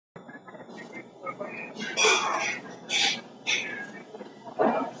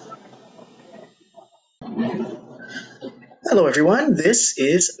Hello, everyone. This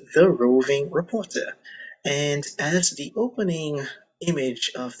is the Roving Reporter. And as the opening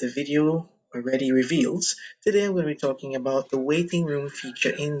image of the video already reveals, today I'm going to be talking about the waiting room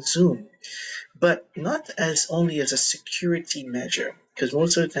feature in Zoom, but not as only as a security measure, because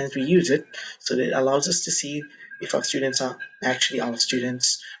most of the times we use it so that it allows us to see if our students are actually our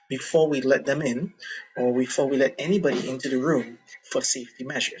students before we let them in or before we let anybody into the room for safety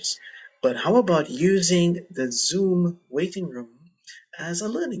measures. But how about using the Zoom waiting room as a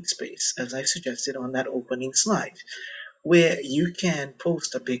learning space, as I suggested on that opening slide, where you can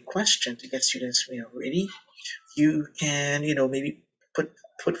post a big question to get students ready. You can maybe put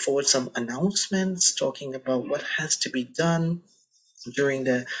put forward some announcements talking about what has to be done during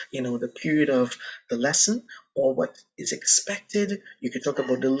the period of the lesson, or what is expected. You could talk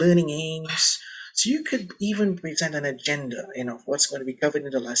about the learning aims. So you could even present an agenda, of what's going to be covered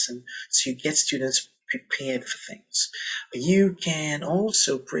in the lesson, so you get students prepared for things. You can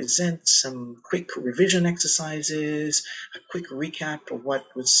also present some quick revision exercises, a quick recap of what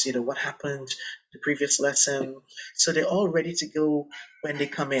happened the previous lesson, so they're all ready to go when they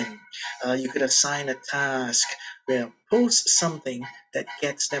come in. You could assign a task, post something that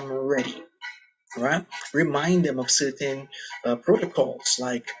gets them ready, right? Remind them of certain protocols,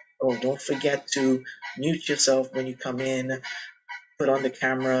 like, oh, don't forget to mute yourself when you come in, put on the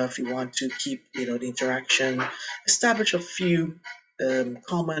camera if you want to keep the interaction. Establish a few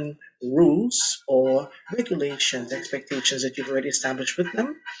common rules or regulations, expectations that you've already established with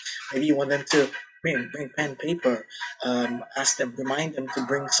them. Maybe you want them to bring pen, paper. Ask them, remind them to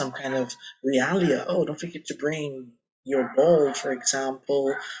bring some kind of realia. Oh, don't forget to bring your ball, for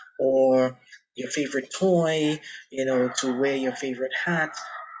example, or your favorite toy, to wear your favorite hat,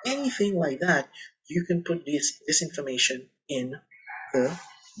 anything like that. You can put this information in the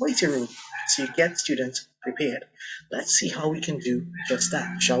waiting room so you get students prepared. Let's see how we can do just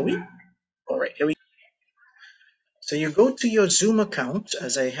that, shall we? All right, here we go. So you go to your Zoom account,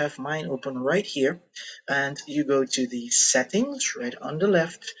 as I have mine open right here, and you go to the settings right on the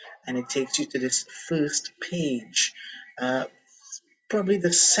left, and it takes you to this first page. Uh, Probably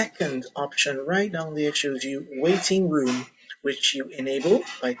the second option right down there shows you waiting room, which you enable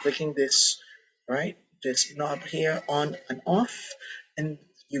by clicking this, right? This knob here on and off, and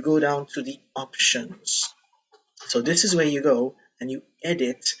you go down to the options. So this is where you go and you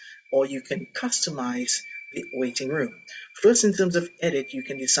edit, or you can customize the waiting room. First, in terms of edit, you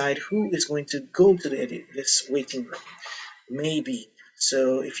can decide who is going to go to this waiting room. Maybe.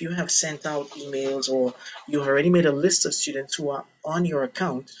 So if you have sent out emails, or you already made a list of students who are on your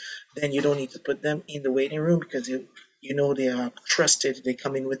account, then you don't need to put them in the waiting room, because you know they are trusted. They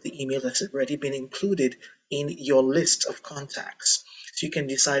come in with the email that's already been included in your list of contacts. So you can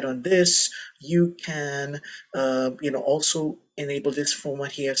decide on this. You can also enable this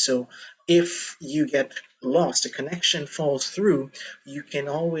format here. So if you get lost, a connection falls through, you can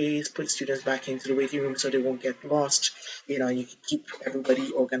always put students back into the waiting room so they won't get lost. You can keep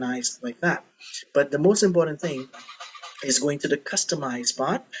everybody organized like that. But the most important thing is going to the customize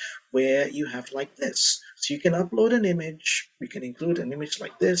part, where you have like this. So you can upload an image, you can include an image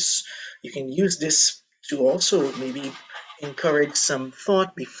like this. You can use this to also maybe encourage some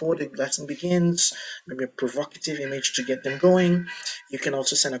thought before the lesson begins, maybe a provocative image to get them going. You can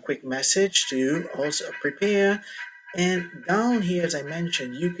also send a quick message to also prepare. And down here, as I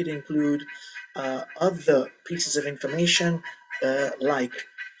mentioned, you could include other pieces of information, like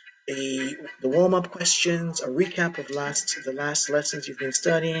the warm-up questions, a recap of the last lessons you've been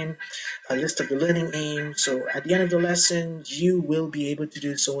studying, a list of the learning aims. So at the end of the lesson, you will be able to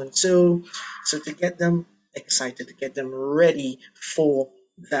do so and so. So to get them excited, to get them ready for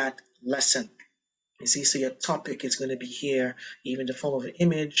that lesson. You see, so your topic is going to be here, even the form of an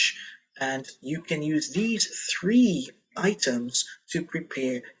image, and you can use these three items to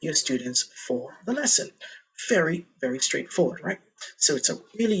prepare your students for the lesson. Very, very straightforward, right? So it's a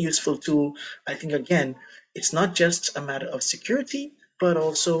really useful tool. I think, again, it's not just a matter of security, but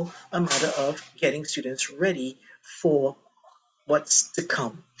also a matter of getting students ready for what's to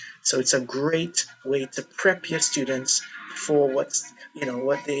come. So it's a great way to prep your students for what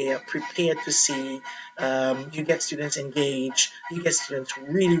they are prepared to see. You get students engaged. You get students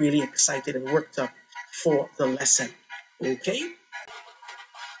really, really excited and worked up for the lesson. Okay.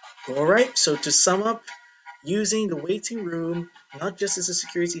 All right. So to sum up, using the waiting room not just as a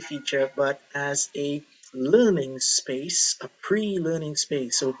security feature, but as a learning space, a pre-learning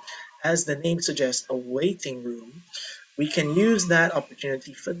space. So as the name suggests, a waiting room, we can use that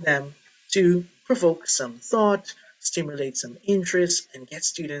opportunity for them to provoke some thought, stimulate some interest, and get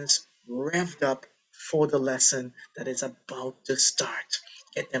students revved up for the lesson that is about to start.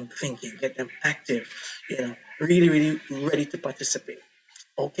 Get them thinking, get them active, really, really ready to participate.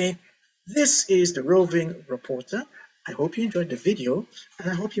 Okay, this is the Roving Reporter. I hope you enjoyed the video,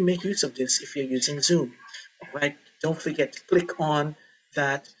 and I hope you make use of this if you're using Zoom. All right, don't forget to click on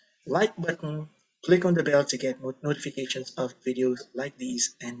that like button, click on the bell to get notifications of videos like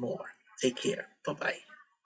these and more. Take care. Bye bye.